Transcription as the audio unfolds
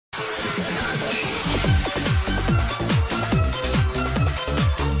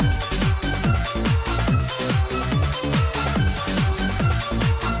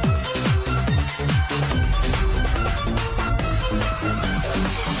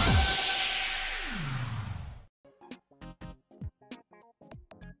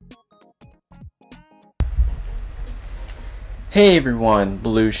Hey everyone,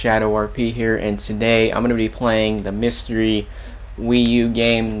 Blue Shadow RP here, and today I'm going to be playing the mystery Wii U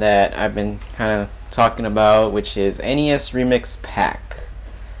game that I've been kind of talking about, which is NES Remix Pack,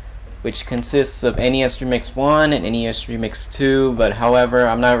 which consists of NES Remix 1 and NES Remix 2, but however,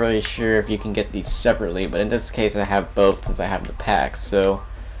 I'm not really sure if you can get these separately, but in this case I have both since I have the pack. So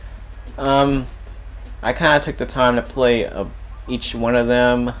I kind of took the time to play each one of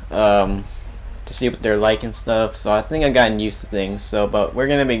them, to see what they're like and stuff, so I think I've gotten used to things. But we're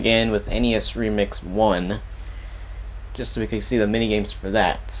gonna begin with NES Remix 1, just so we can see the minigames for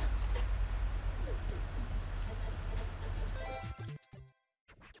that.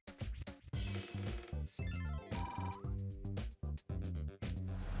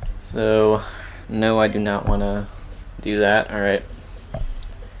 So, no, I do not want to do that. Alright.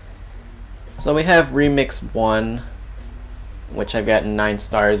 So we have Remix 1, which I've gotten 9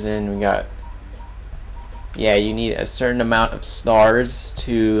 stars in. We got, yeah, you need a certain amount of stars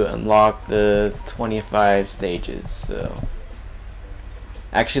to unlock the 25 stages. So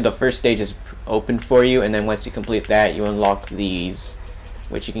actually the first stage is open for you, and then once you complete that you unlock these,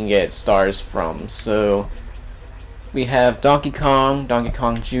 which you can get stars from. So we have Donkey Kong, Donkey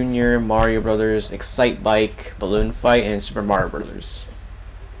Kong Jr., Mario Brothers, Excite Bike, Balloon Fight, and Super Mario Brothers.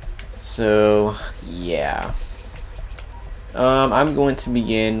 So yeah, I'm going to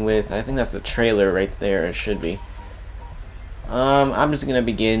begin with, I think that's the trailer right there, it should be. I'm just gonna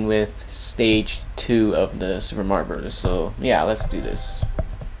begin with stage 2 of the Super Mario Bros. So yeah, let's do this.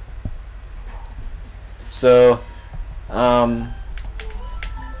 So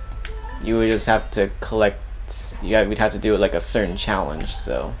you would just have to collect, we'd have to do it like a certain challenge.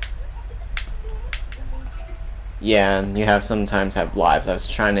 So yeah, and you have sometimes have lives. I was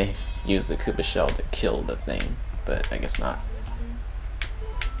trying to use the Koopa shell to kill the thing, but I guess not.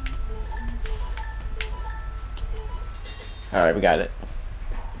 Alright, we got it.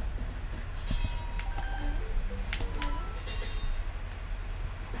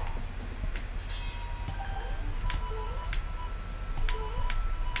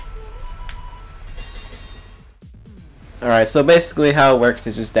 Alright, so basically how it works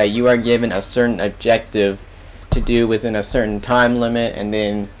is just that you are given a certain objective to do within a certain time limit, and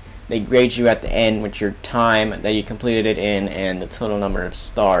then they grade you at the end with your time that you completed it in and the total number of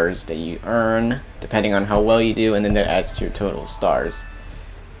stars that you earn depending on how well you do, and then that adds to your total stars.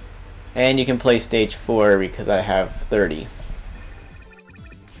 And you can play stage 4 because I have 30.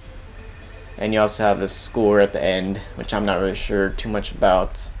 And you also have the score at the end, which I'm not really sure too much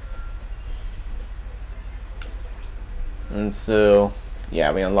about. And so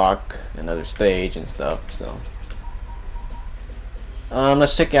yeah, we unlock another stage and stuff. So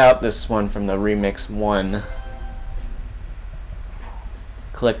let's check out this one from the Remix 1.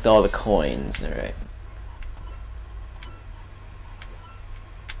 Collect all the coins. Alright.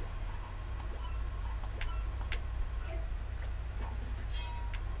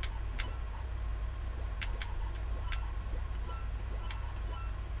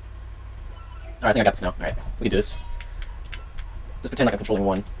 I think I got this now. Alright, we can do this. Just pretend like I'm controlling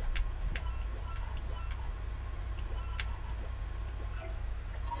one.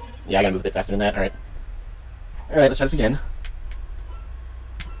 Yeah, I gotta move a bit faster than that. Alright. Alright, let's try this again.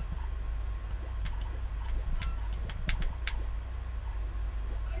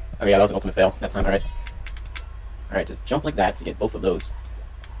 Oh yeah, that was an ultimate fail that time. Alright. Alright, just jump like that to get both of those.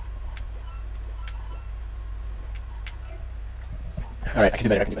 Alright, I can do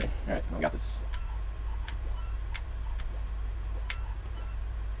better, I can do better. Alright, I got this.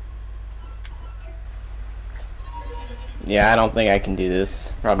 Yeah, I don't think I can do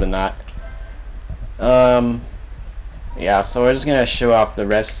this. Probably not. Yeah, so we're just gonna show off the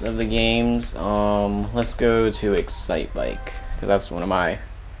rest of the games. Let's go to Excite Bike, because that's one of my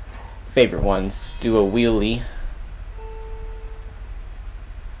favorite ones. Do a wheelie.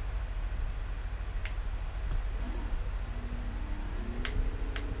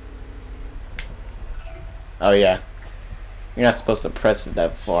 Oh yeah, you're not supposed to press it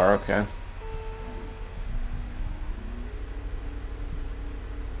that far. Okay.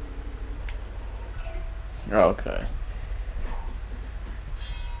 Okay.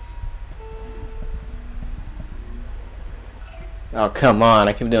 Oh, come on.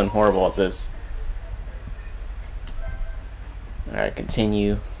 I keep doing horrible at this. Alright,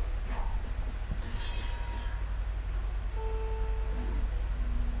 continue.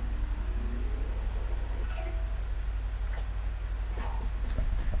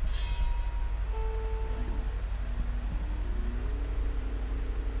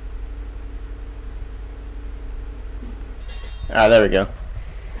 Ah, there we go.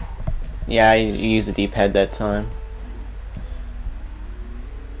 Yeah, you used the D-pad that time.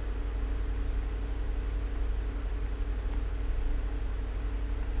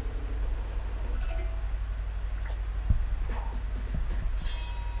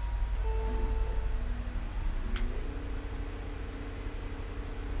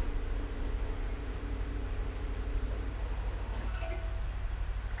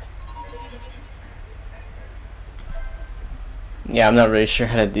 Yeah, I'm not really sure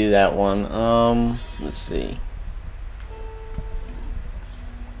how to do that one. Let's see.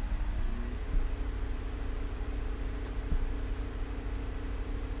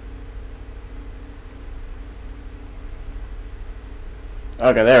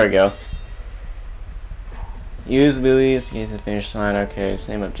 Okay, there we go. Use buoys to get to the finish line. Okay,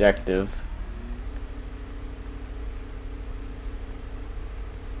 same objective.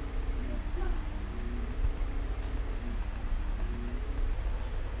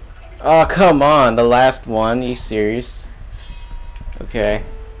 Oh, come on, the last one. You serious? Okay,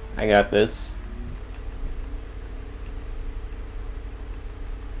 I got this.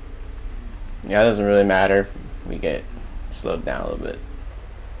 Yeah, it doesn't really matter if we get slowed down a little bit.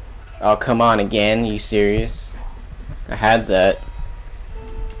 Oh, come on again. You serious? I had that.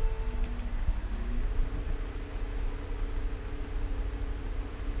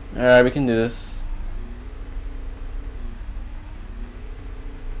 Alright, we can do this.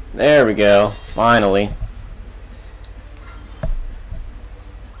 There we go. Finally.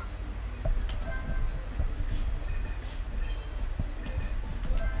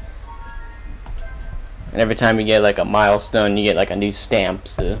 And every time you get like a milestone, you get like a new stamp,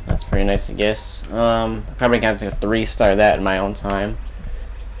 so that's pretty nice, I guess. Probably gonna have to 3-star that in my own time.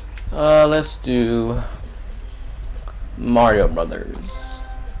 Let's do Mario Brothers.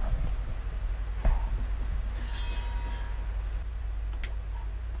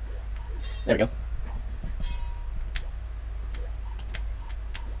 There we go.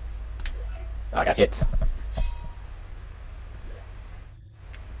 Oh, I got hit.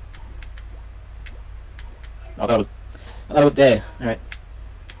 Oh, I thought it was dead. Alright.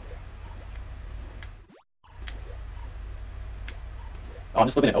 Oh, I'm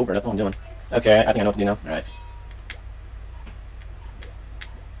just flipping it over, that's what I'm doing. Okay, I think I know what to do now. Alright.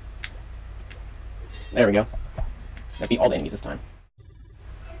 There we go. I beat all the enemies this time.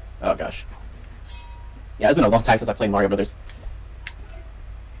 Oh gosh. Yeah, it's been a long time since I played Mario Brothers.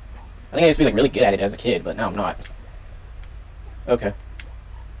 I think I used to be like really good at it as a kid, but now I'm not. Okay.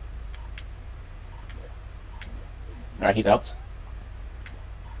 Alright, he's out.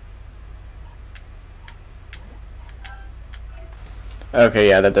 Okay,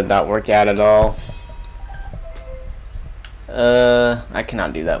 yeah, that did not work out at all. I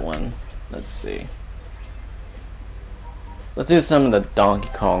cannot do that one. Let's see. Let's do some of the Donkey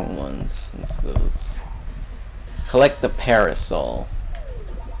Kong ones, since those. Collect the parasol.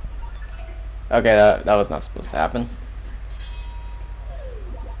 Okay, that was not supposed to happen.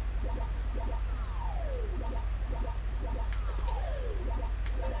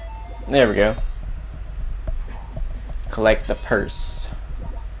 There we go. Collect the purse.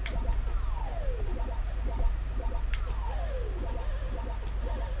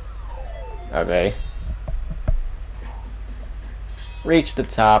 Okay. Reach the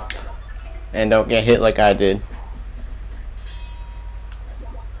top and don't get hit like I did.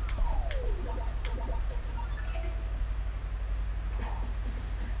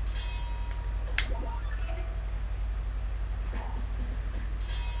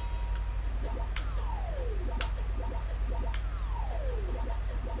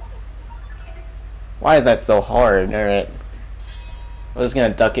 Why is that so hard? Alright. We're just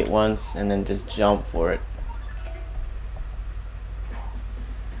gonna duck it once and then just jump for it.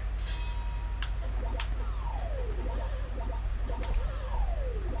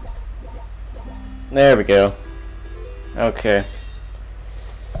 There we go. Okay.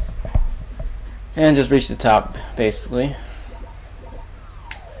 And just reach the top, basically.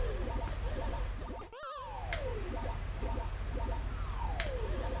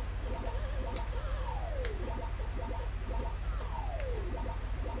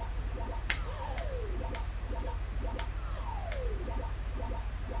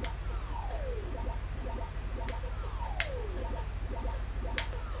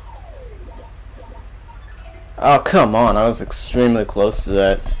 Oh, come on, I was extremely close to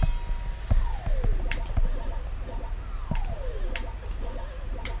that.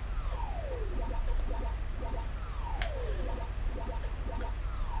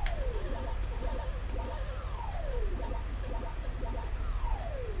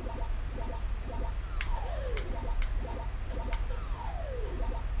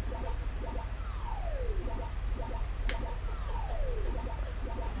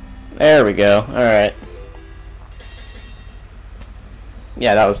 There we go. Alright.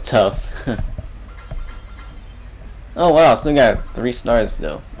 Yeah, that was tough. Oh wow, still got 3 stars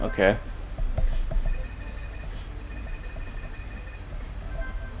though. Okay.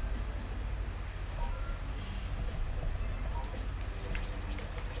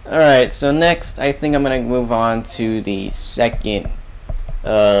 Alright, so next I think I'm gonna move on to the second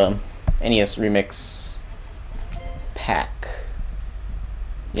NES Remix Pack.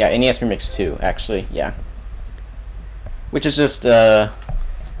 Yeah, NES Remix 2, actually, yeah. Which is just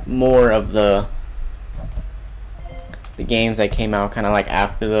more of the games that came out kind of like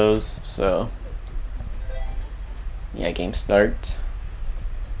after those, so yeah, game start.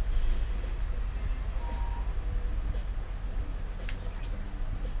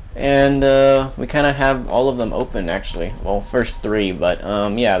 And we kind of have all of them open actually. Well, first 3, but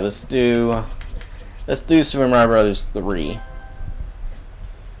yeah, let's do Super Mario Bros. 3.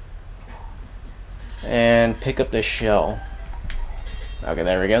 And pick up the shell. Okay,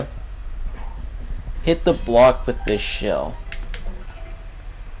 there we go. Hit the block with this shell.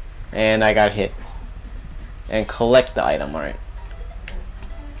 And I got hit. And collect the item, alright.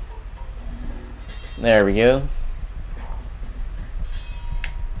 There we go.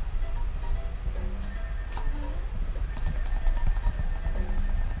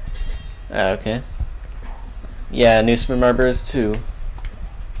 Okay. Yeah, New Super Mario Bros. 2.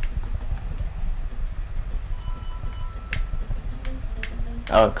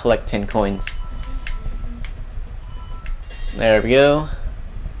 I'll collect 10 coins. There we go.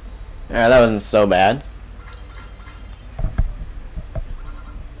 Alright, that wasn't so bad.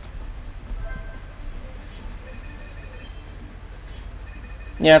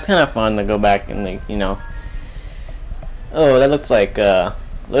 Yeah, it's kind of fun to go back and, like, you know. Oh, that looks like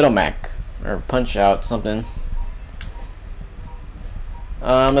Little Mac or Punch Out something.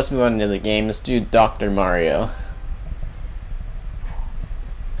 Let's move on to the game. Let's do Dr. Mario.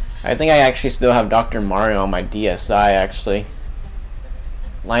 I think I actually still have Dr. Mario on my DSi actually.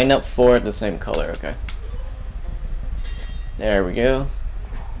 Line up 4 at the same color, okay. There we go.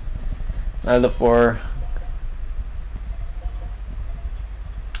 Another 4.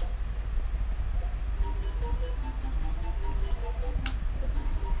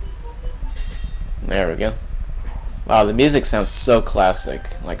 There we go. Wow, the music sounds so classic.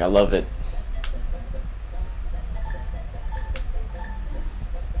 Like, I love it.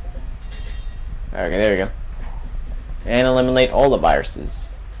 Okay, there we go. And eliminate all the viruses.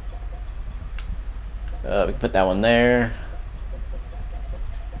 We can put that one there.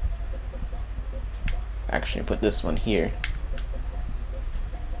 Actually, put this one here.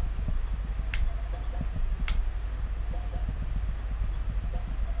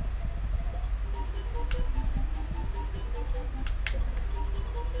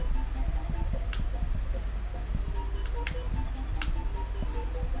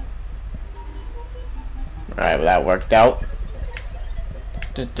 Alright, well, that worked out.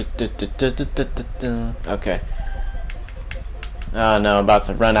 Okay. Oh no, I'm about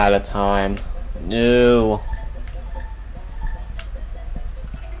to run out of time. No.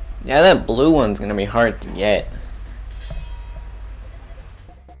 Yeah, that blue one's gonna be hard to get.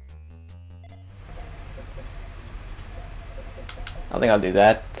 I think I'll do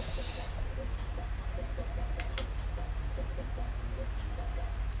that.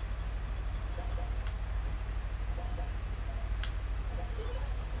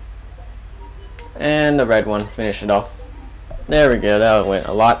 And the red one, finish it off. There we go, that went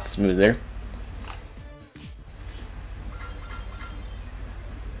a lot smoother.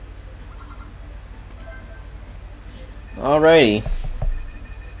 Alrighty.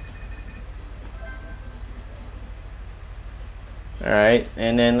 Alright,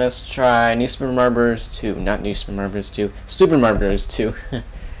 and then let's try New Super Mario Bros. 2. Not New Super Mario Bros. 2. Super Mario Bros. 2. I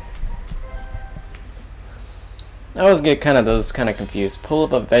always get those kind of confused. Pull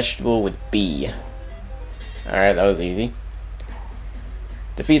up a vegetable with B. Alright, that was easy.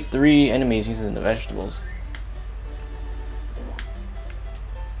 Defeat 3 enemies using the vegetables.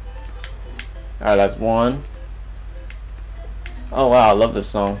 Alright, that's 1. Oh wow, I love this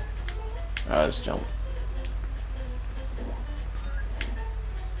song. Alright, let's jump.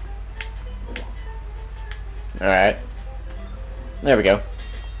 Alright. There we go.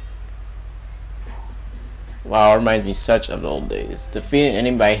 Wow, it reminds me such of the old days. Defeat an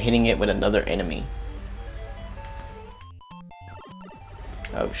enemy by hitting it with another enemy.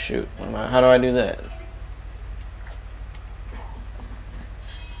 Oh shoot, how do I do that?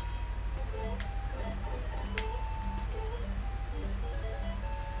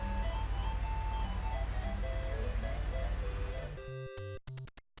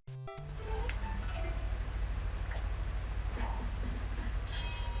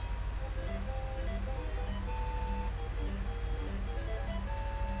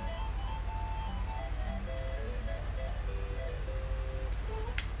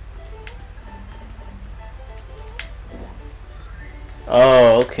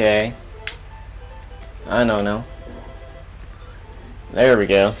 Oh, okay. I don't know. There we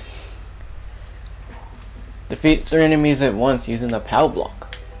go. Defeat 3 enemies at once using the POW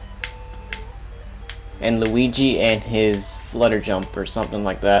block. And Luigi and his flutter jump or something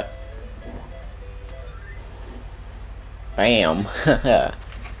like that. Bam. Yeah,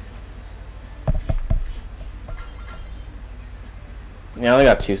 I only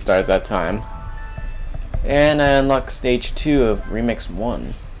got 2 stars that time. And I unlocked stage 2 of Remix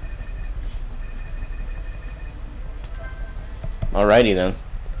 1. Alrighty then.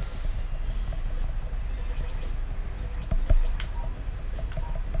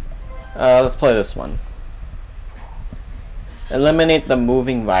 Let's play this one. Eliminate the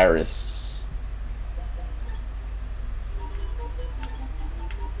moving virus.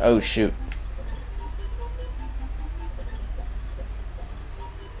 Oh shoot.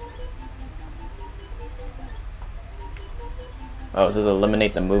 Oh, it says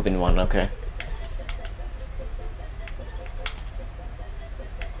eliminate the moving one, okay.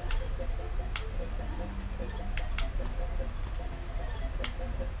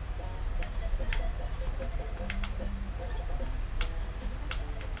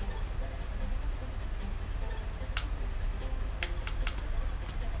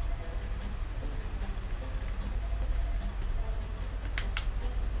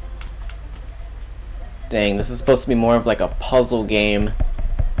 Dang, this is supposed to be more of like a puzzle game,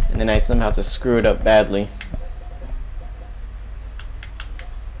 and then I somehow have to screw it up badly.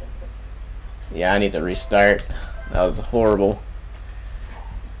 Yeah, I need to restart. That was horrible.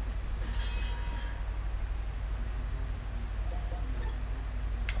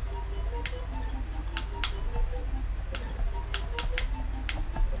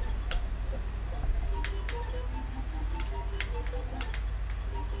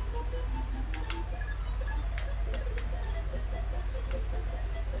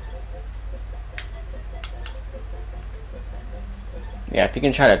 Yeah, if you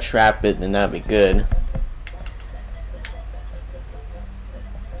can try to trap it, then that'd be good.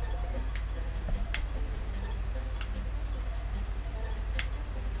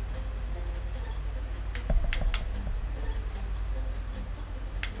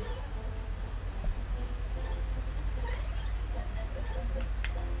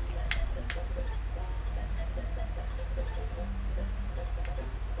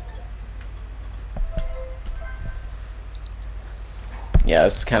 Yeah,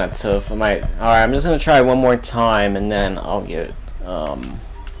 it's kind of tough. Alright, I'm just gonna try one more time and then I'll get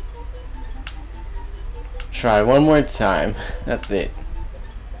try one more time. That's it.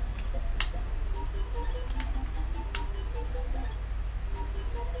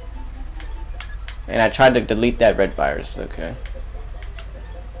 And I tried to delete that red virus, okay.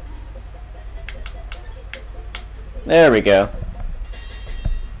 There we go.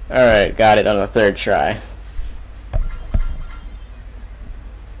 Alright, got it on the 3rd try.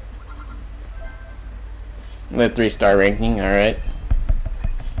 With 3-star ranking, alright.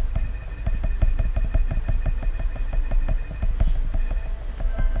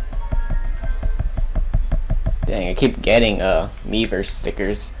 Dang, I keep getting Miiverse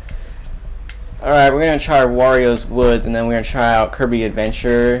stickers. Alright, we're gonna try Wario's Woods, and then we're gonna try out Kirby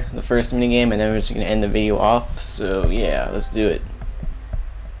Adventure, the first minigame, and then we're just gonna end the video off. So yeah, let's do it.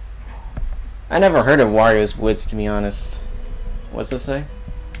 I never heard of Wario's Woods, to be honest. What's this say?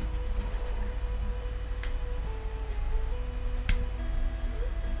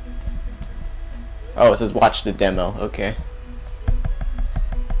 Oh, it says watch the demo. Okay.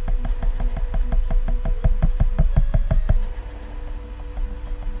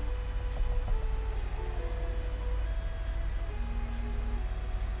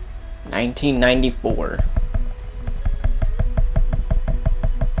 $19.94.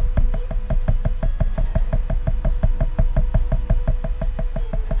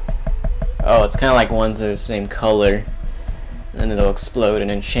 Oh, it's kind of like ones that are the same color, and then it'll explode in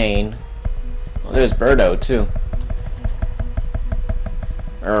a chain. Oh, there's Birdo too.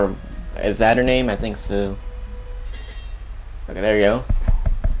 Or is that her name? I think so. Okay, there you go.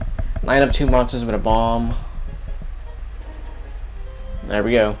 Line up 2 monsters with a bomb. There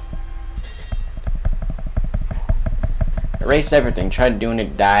we go. Erase everything. Try doing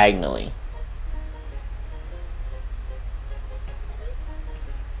it diagonally.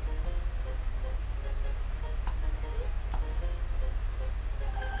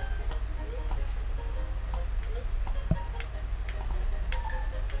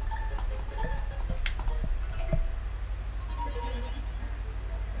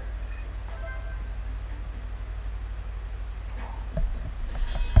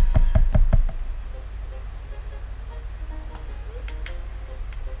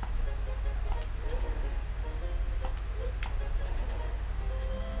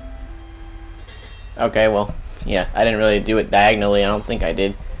 Okay, well, yeah, I didn't really do it diagonally. I don't think I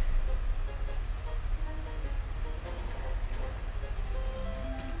did.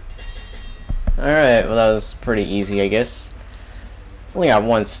 Alright, well that was pretty easy, I guess. Only got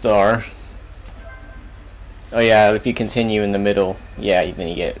 1 star. Oh yeah, if you continue in the middle, yeah, then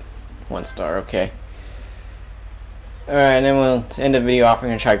you get 1 star, okay. Alright, and then we'll end the video off. We're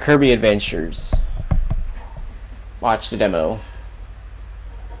going to try Kirby Adventures. Watch the demo.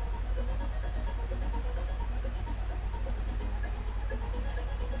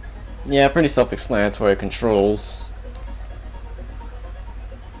 Yeah, pretty self-explanatory controls.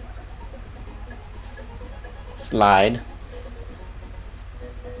 Slide.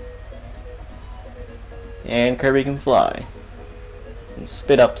 And Kirby can fly. And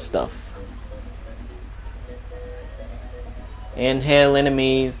spit up stuff. Inhale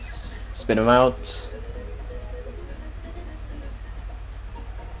enemies. Spit them out.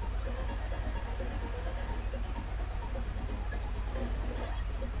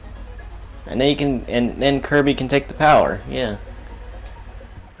 And then you can, and then Kirby can take the power. Yeah.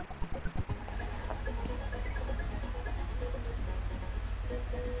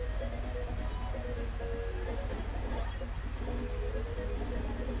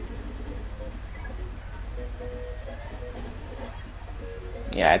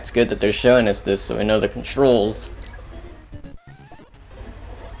 Yeah, it's good that they're showing us this so we know the controls.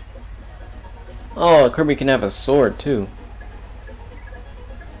 Oh, Kirby can have a sword too.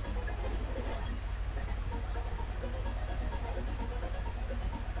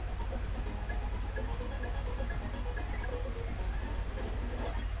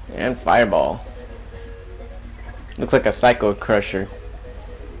 And Fireball. Looks like a Psycho Crusher.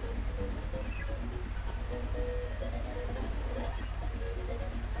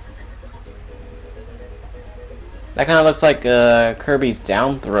 That kind of looks like Kirby's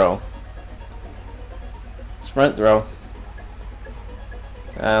down throw. It's front throw.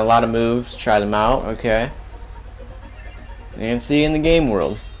 A lot of moves. Try them out. Okay. And see in the game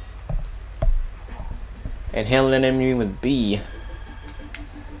world. And handle an enemy with B.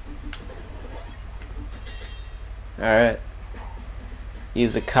 Alright.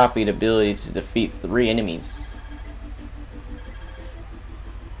 Use the copied ability to defeat 3 enemies.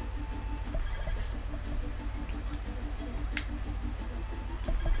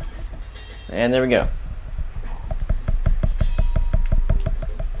 And there we go.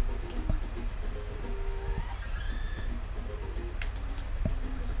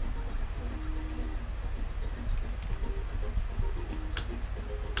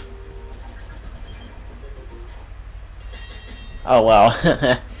 Oh wow.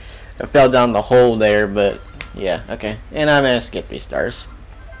 I fell down the hole there, but yeah, okay. And I managed to get 3 stars.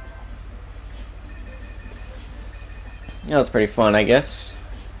 That was pretty fun, I guess.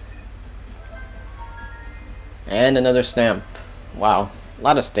 And another stamp. Wow, a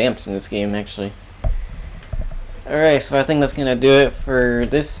lot of stamps in this game, actually. Alright, so I think that's gonna do it for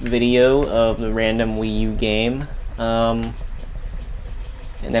this video of the random Wii U game.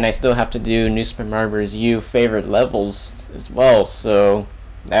 And then I still have to do New Super Mario Bros. U favorite levels as well, so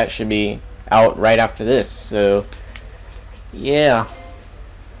that should be out right after this. So, yeah.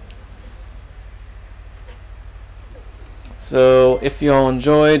 So, if you all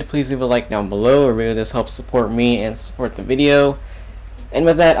enjoyed, please leave a like down below. It really does help support me and support the video. And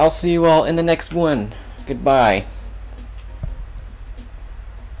with that, I'll see you all in the next one. Goodbye.